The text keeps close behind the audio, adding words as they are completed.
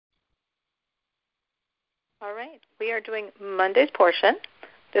All right. We are doing Monday's portion.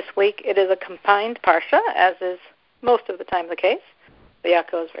 This week it is a combined parsha, as is most of the time the case.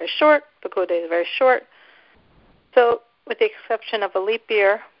 Vayakal is very short. Pekudei is very short. So, with the exception of a leap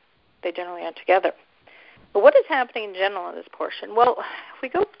year, they generally are together. But what is happening in general in this portion? Well, if we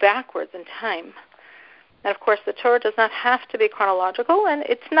go backwards in time, and of course the Torah does not have to be chronological, and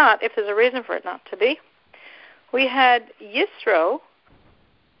it's not if there's a reason for it not to be. We had Yisro,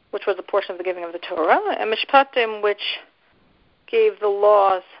 which was a portion of the giving of the Torah, and Mishpatim, which gave the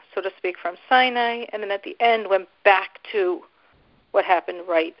laws, so to speak, from Sinai, and then at the end went back to what happened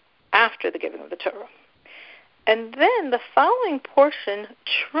right after the giving of the Torah. And then the following portion,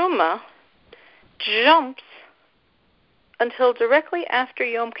 Truma, jumps until directly after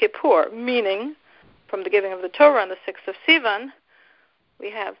Yom Kippur, meaning from the giving of the Torah on the 6th of Sivan,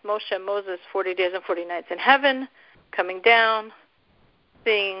 we have Moshe and Moses 40 days and 40 nights in heaven, coming down,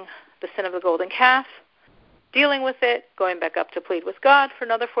 seeing the sin of the golden calf, dealing with it, going back up to plead with God for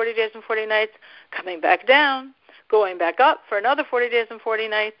another 40 days and 40 nights, coming back down, going back up for another 40 days and 40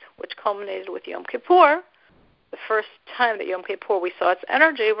 nights, which culminated with Yom Kippur, the first time that Yom Kippur we saw its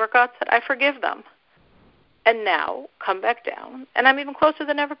energy, where God said, I forgive them. And now, come back down, and I'm even closer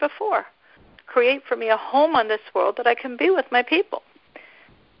than ever before. Create for me a home on this world that I can be with my people.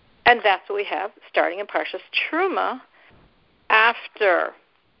 And that's what we have, starting in Parshas Truma. After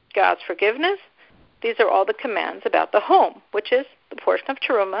God's forgiveness, these are all the commands about the home, which is the portion of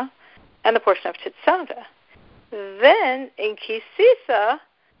Teruma and the portion of Tetzaveh. Then, in Kisisa,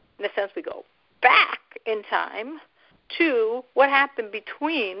 in a sense, we go back in time to what happened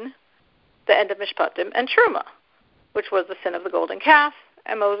between the end of Mishpatim and Truma, which was the sin of the golden calf,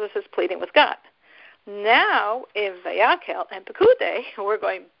 and Moses is pleading with God. Now, in Vayakel and Pekudei, we're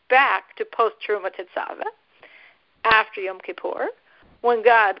going back to post-Truma Tetzaveh, after Yom Kippur, when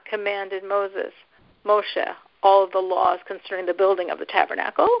God commanded Moshe, all of the laws concerning the building of the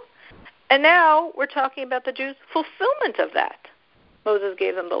tabernacle. And now we're talking about the Jews' fulfillment of that. Moses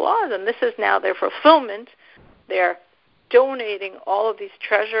gave them the laws, and this is now their fulfillment. They're donating all of these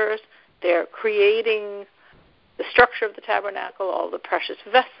treasures. They're creating the structure of the tabernacle, all the precious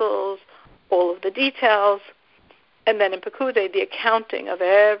vessels, all of the details. And then in Pekudei, the accounting of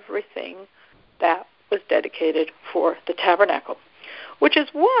everything that was dedicated for the tabernacle. Which is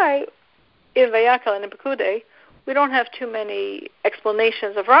why in Vayakel and in Pekudei, we don't have too many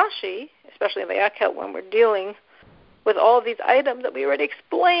explanations of Rashi, especially in Vayakel when we're dealing with all of these items that we already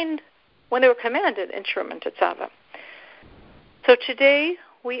explained when they were commanded in Teruma and Tetzaveh. So today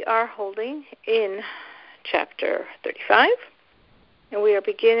we are holding in chapter 35, and we are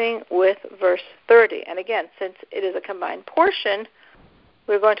beginning with verse 30. And again, since it is a combined portion,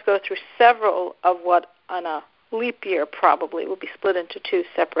 we're going to go through several of what on a leap year probably will be split into two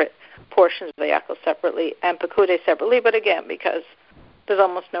separate portions, Vayakel separately and Pekudei separately, but again, because there's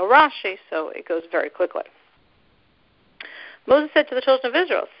almost no Rashi, so it goes very quickly. Moses said to the children of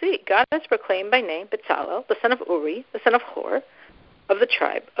Israel, see, God has proclaimed by name Bezalel, the son of Uri, the son of Hur, of the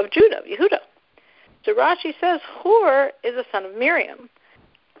tribe of Judah, of Yehudah. So Rashi says Hur is the son of Miriam.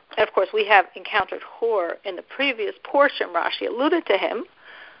 And of course, we have encountered Hur in the previous portion. Rashi alluded to him.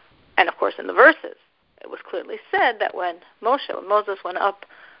 And of course, in the verses, it was clearly said that when Moses went up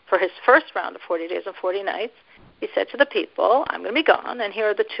for his first round of 40 days and 40 nights, he said to the people, I'm going to be gone, and here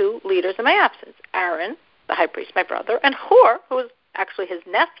are the two leaders in my absence, Aaron, the high priest, my brother, and Hur, who was actually his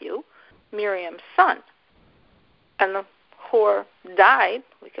nephew, Miriam's son. And the Hur died,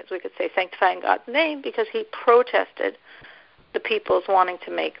 because we could say sanctifying God's name, because he protested the people's wanting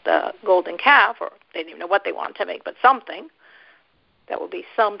to make the golden calf, or they didn't even know what they wanted to make, but something that would be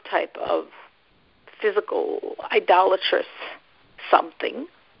some type of physical, idolatrous something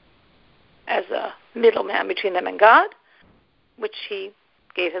as a middleman between them and God, which he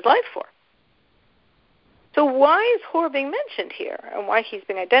gave his life for. So why is Hur being mentioned here, and why he's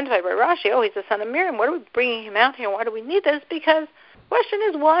being identified by Rashi? Oh, he's the son of Miriam. What are we bringing him out here? Why do we need this? Because the question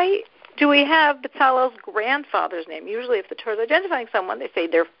is, why do we have Bezalel's grandfather's name? Usually if the Torah is identifying someone, they say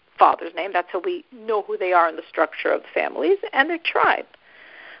their father's name. That's how we know who they are in the structure of the families and their tribe.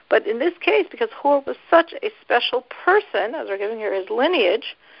 But in this case, because Hur was such a special person, as we're giving here his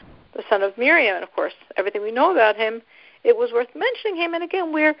lineage, the son of Miriam, and of course everything we know about him, it was worth mentioning him. And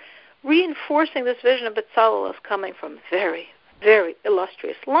again, we're reinforcing this vision of Bezalel as coming from a very, very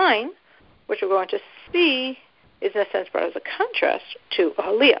illustrious line, which we're going to see is in a sense brought as a contrast to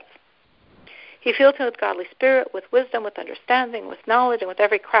Ahaliah. He filled him with godly spirit, with wisdom, with understanding, with knowledge, and with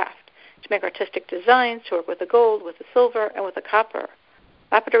every craft, to make artistic designs, to work with the gold, with the silver, and with the copper,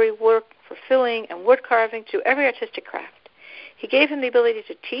 lapidary work for filling and wood carving, to every artistic craft. He gave him the ability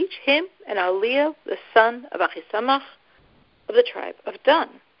to teach him and Aholiab, the son of Achisamach, of the tribe of Dan.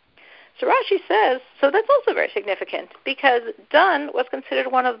 So Rashi says, so that's also very significant, because Dan was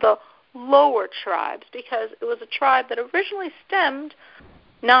considered one of the lower tribes, because it was a tribe that originally stemmed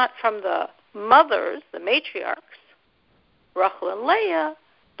not from the mothers, the matriarchs, Rachel and Leah,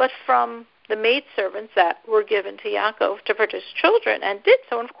 but from the maidservants that were given to Yaakov to produce children, and did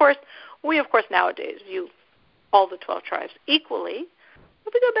so. And of course, we nowadays view all the 12 tribes equally.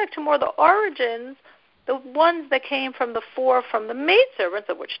 If we go back to more the origins, the ones that came from the 4 from the maidservants,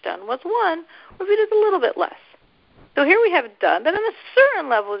 of which Dan was one, were viewed as a little bit less. So here we have Dan, that on a certain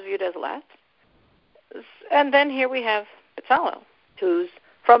level is viewed as less. And then here we have Bezalel, who's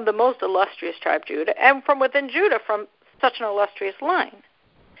from the most illustrious tribe, Judah, and from within Judah, from such an illustrious line.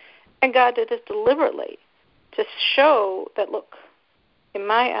 And God did this deliberately to show that, look, in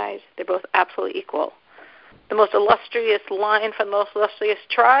my eyes, they're both absolutely equal. The most illustrious line from the most illustrious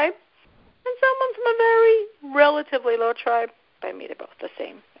tribe, and someone from a very relatively low tribe, by me they're both the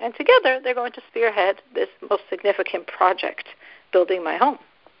same. And together they're going to spearhead this most significant project, building my home.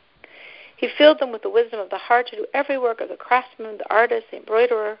 He filled them with the wisdom of the heart to do every work of the craftsman, the artist, the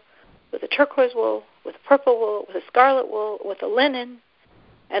embroiderer, with the turquoise wool, with the purple wool, with the scarlet wool, with the linen,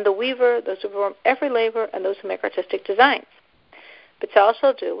 and the weaver, those who perform every labor, and those who make artistic designs. Bezalel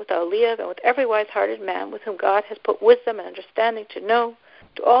shall do with Aholiab and with every wise-hearted man with whom God has put wisdom and understanding to know,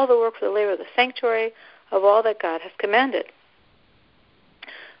 do all the work for the labor of the sanctuary of all that God has commanded.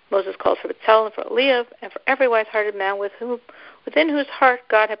 Moses called for Bezalel and for Aholiab and for every wise-hearted man within whose heart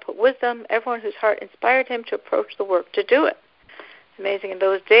God had put wisdom, everyone whose heart inspired him to approach the work to do it. Amazing, in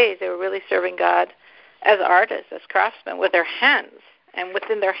those days they were really serving God as artists, as craftsmen, with their hands, and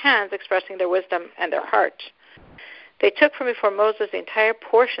within their hands expressing their wisdom and their heart. They took from before Moses the entire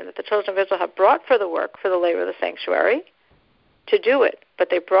portion that the children of Israel had brought for the work, for the labor of the sanctuary, to do it. But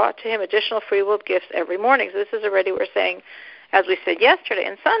they brought to him additional free-willed gifts every morning. So this is already, we're saying, as we said yesterday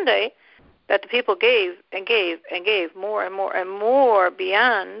and Sunday, that the people gave and gave and gave more and more and more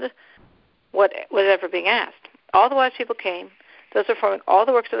beyond what was ever being asked. All the wise people came, those performing all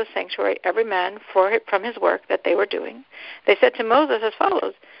the works of the sanctuary, every man from his work that they were doing. They said to Moses as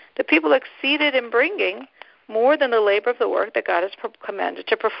follows, the people exceeded in bringing more than the labor of the work that God has commanded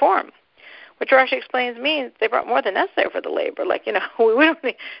to perform. Which Rashi explains means they brought more than necessary for the labor. Like, we don't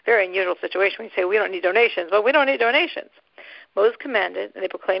need, very unusual situation when you say we don't need donations. Well, we don't need donations. Moses commanded, and they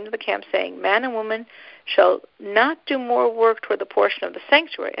proclaimed to the camp, saying, man and woman shall not do more work toward the portion of the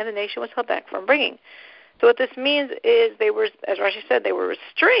sanctuary, and the nation was held back from bringing. So what this means is they were, as Rashi said, they were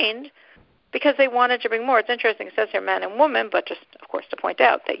restrained because they wanted to bring more. It's interesting, it says here man and woman, but just, of course, to point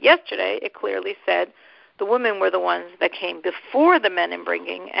out that yesterday it clearly said the women were the ones that came before the men in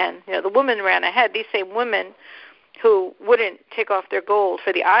bringing, and the women ran ahead. These same women who wouldn't take off their gold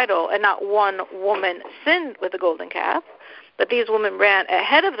for the idol, and not one woman sinned with the golden calf, but these women ran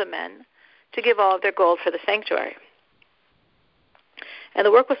ahead of the men to give all of their gold for the sanctuary. And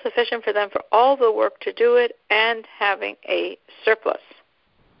the work was sufficient for them for all the work to do it and having a surplus.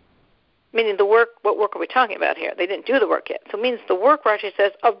 Meaning the work, what work are we talking about here? They didn't do the work yet. So it means the work, Rashi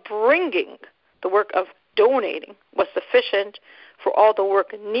says, of bringing, the work of donating was sufficient for all the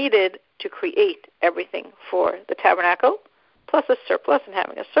work needed to create everything for the tabernacle, plus a surplus, and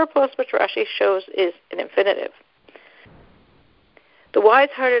having a surplus, which Rashi shows is an infinitive. The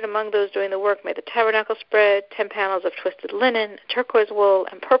wise-hearted among those doing the work made the tabernacle spread, 10 panels of twisted linen, turquoise wool,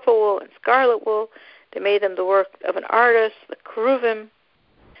 and purple wool, and scarlet wool. They made them the work of an artist, the keruvim.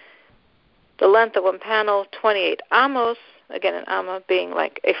 The length of one panel, 28 amos, again an amma being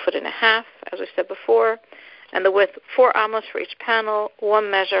like 1.5 feet, as we said before, and the width 4 amos for each panel,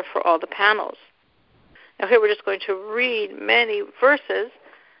 one measure for all the panels. Now here we're just going to read many verses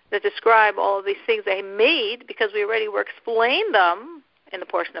that describe all of these things they made, because we already were explained them in the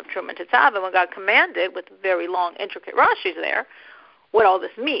portion of Truma and Tetzaveh when God commanded, with very long, intricate Rashis there, what all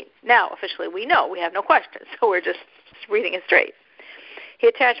this means. Now, officially, we know. We have no questions, so we're just reading it straight. He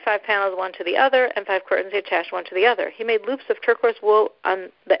attached 5 panels one to the other, and 5 curtains he attached one to the other. He made loops of turquoise wool on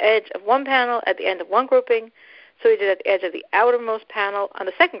the edge of one panel at the end of one grouping, so he did at the edge of the outermost panel on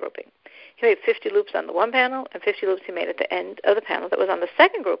the second grouping. He made 50 loops on the one panel, and 50 loops he made at the end of the panel that was on the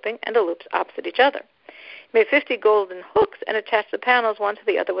second grouping, and the loops opposite each other. He made 50 golden hooks and attached the panels one to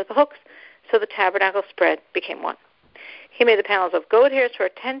the other with the hooks, so the tabernacle spread became one. He made the panels of goat hairs for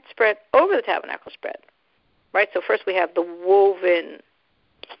a tent spread over the tabernacle spread. Right, so first we have the woven,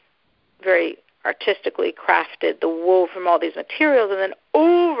 very artistically crafted, the wool from all these materials, and then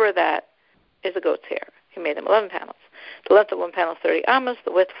over that is the goat's hair. He made them 11 panels. The length of one panel is 30 amas,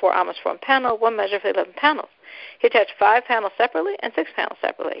 the width 4 amas for one panel, one measure for 11 panels. He attached 5 panels separately and 6 panels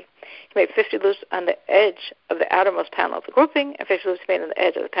separately. He made 50 loops on the edge of the outermost panel of the grouping, and 50 loops made on the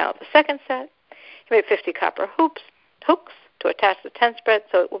edge of the panel of the second set. He made 50 copper hooks to attach the tent spread,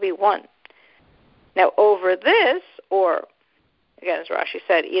 so it will be one. Now over this, or again as Rashi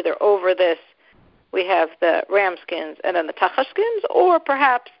said, either over this we have the ram skins and then the tachash skins, or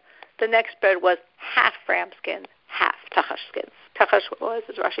perhaps the next spread was half ram skins, half tachash skins. Tachash was,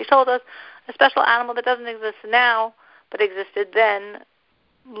 as Rashi told us, a special animal that doesn't exist now, but existed then,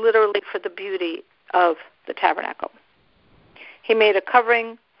 literally for the beauty of the tabernacle. He made a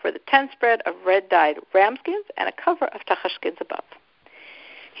covering for the tent spread of red-dyed ram skins and a cover of tachash skins above.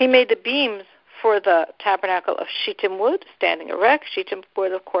 He made the beams for the tabernacle of shittim wood, standing erect. Shittim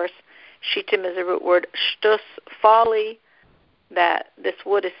wood, of course, shittim is a root word, shtus, folly, that this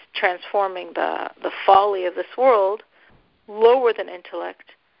wood is transforming the folly of this world, lower than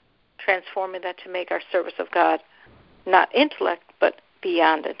intellect, transforming that to make our service of God not intellect, but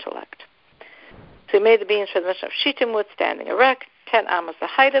beyond intellect. So he made the beams for the mission of shittim wood, standing erect, 10 amas the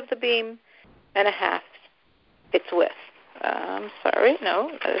height of the beam, and a half its width. Sorry,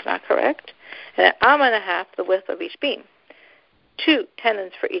 no, that is not correct. And an amma and a half the width of each beam. 2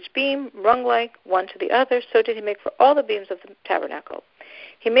 tenons for each beam, rung-like, one to the other, so did he make for all the beams of the tabernacle.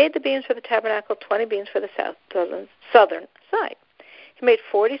 He made the beams for the tabernacle, 20 beams for the southern side. He made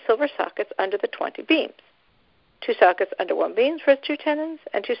 40 silver sockets under the 20 beams. 2 sockets under one beam for his 2 tenons,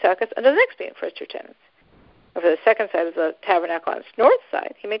 and 2 sockets under the next beam for his 2 tenons. And for the second side of the tabernacle on its north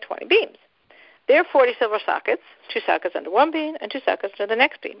side, he made 20 beams. There are 40 silver sockets, 2 sockets under one beam, and 2 sockets under the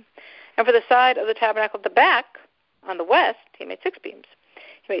next beam. And for the side of the tabernacle at the back, on the west, he made 6 beams.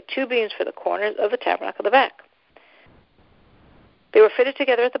 He made 2 beams for the corners of the tabernacle at the back. They were fitted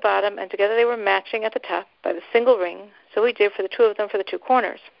together at the bottom, and together they were matching at the top by the single ring, so he did for the 2 of them for the 2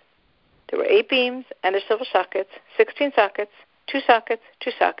 corners. There were 8 beams and their silver sockets, 16 sockets, 2 sockets,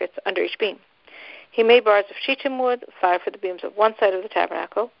 2 sockets under each beam. He made bars of shittim wood, 5 for the beams of one side of the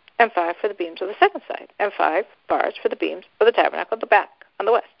tabernacle, and 5 for the beams of the second side, and 5 bars for the beams of the tabernacle at the back, on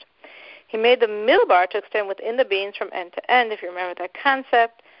the west. He made the middle bar to extend within the beams from end to end, if you remember that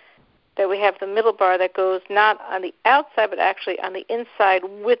concept, that we have the middle bar that goes not on the outside, but actually on the inside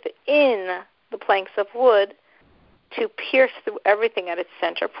within the planks of wood to pierce through everything at its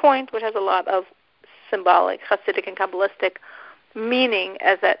center point, which has a lot of symbolic, Hasidic, and Kabbalistic meaning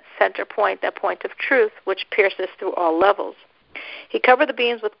as that center point, that point of truth, which pierces through all levels. He covered the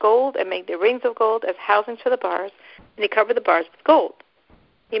beams with gold and made the rings of gold as housings for the bars, and he covered the bars with gold.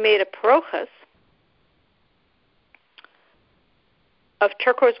 He made a parochas of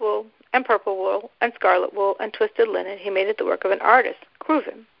turquoise wool and purple wool and scarlet wool and twisted linen. He made it the work of an artist,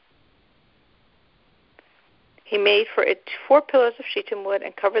 Kruvim. He made for it 4 pillars of shittim wood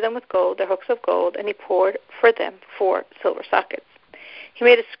and covered them with gold, their hooks of gold, and he poured for them 4 silver sockets. He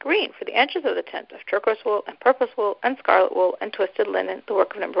made a screen for the entrance of the tent of turquoise wool and purple wool and scarlet wool and twisted linen, the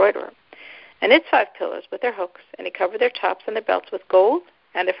work of an embroiderer, and its 5 pillars with their hooks, and he covered their tops and their belts with gold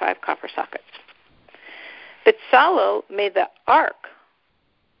and their 5 copper sockets. Bitzalel made the ark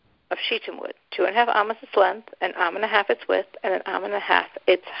of shittim wood, 2.5 amas its length, an amma and a half its width, and an amma and a half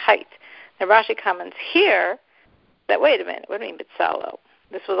its height. Now Rashi comments here that, wait a minute, what do you mean Bitzalel?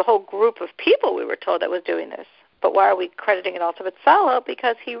 This was a whole group of people, we were told, that was doing this. But why are we crediting it all to Bitzalel?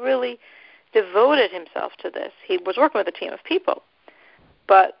 Because he really devoted himself to this. He was working with a team of people.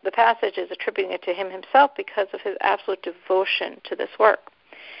 But the passage is attributing it to him himself because of his absolute devotion to this work.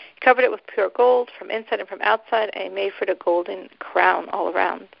 He covered it with pure gold from inside and from outside, and he made for it a golden crown all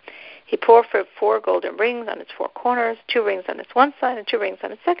around. He poured for it 4 golden rings on its 4 corners, 2 rings on its one side and 2 rings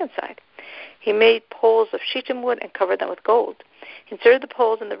on its second side. He made poles of shittim wood and covered them with gold. He inserted the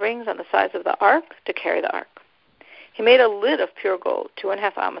poles and the rings on the sides of the ark to carry the ark. He made a lid of pure gold,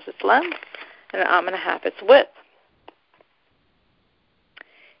 2.5 amas its length, and an amma and a half its width.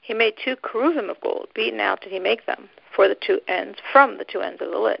 He made 2 keruvim of gold, beaten out did he make them, for the 2 ends, from the 2 ends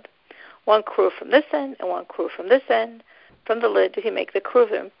of the lid. 1 keruv from this end, and 1 keruv from this end. From the lid did he make the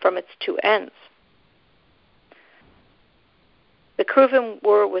keruvim from its 2 ends. The keruvim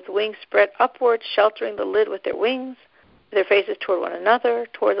were with wings spread upward, sheltering the lid with their wings, with their faces toward one another.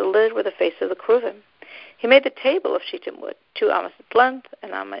 Toward the lid were the faces of the keruvim. He made the table of shittim wood, 2 amas its length,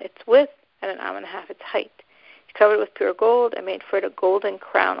 an amma its width, and an amma and a half its height. He covered it with pure gold and made for it a golden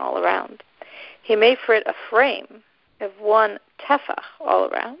crown all around. He made for it a frame of 1 tefach all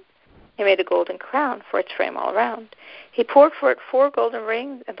around. He made a golden crown for its frame all around. He poured for it 4 golden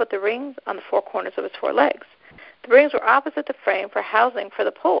rings and put the rings on the 4 corners of its 4 legs. The rings were opposite the frame for housing for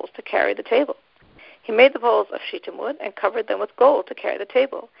the poles to carry the table. He made the poles of shittim wood and covered them with gold to carry the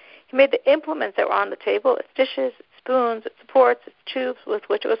table. He made the implements that were on the table, its dishes, its spoons, its supports, its tubes, with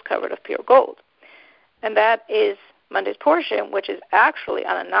which it was covered of pure gold. And that is Monday's portion, which is actually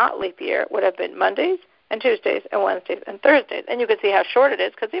on a not leap year, would have been Mondays and Tuesdays and Wednesdays and Thursdays. And you can see how short it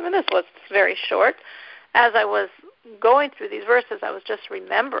is, because even this was very short. As I was going through these verses, I was just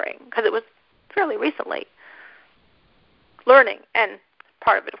remembering, because it was fairly recently, learning, and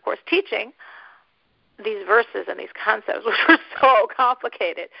part of it, of course, teaching these verses and these concepts, which were so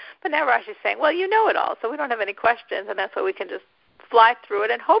complicated. But now Rashi's saying, well, you know it all, so we don't have any questions, and that's why we can just fly through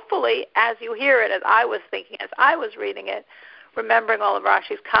it. And hopefully, as you hear it, as I was thinking, as I was reading it, remembering all of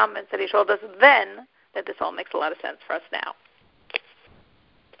Rashi's comments that he told us then, that this all makes a lot of sense for us now.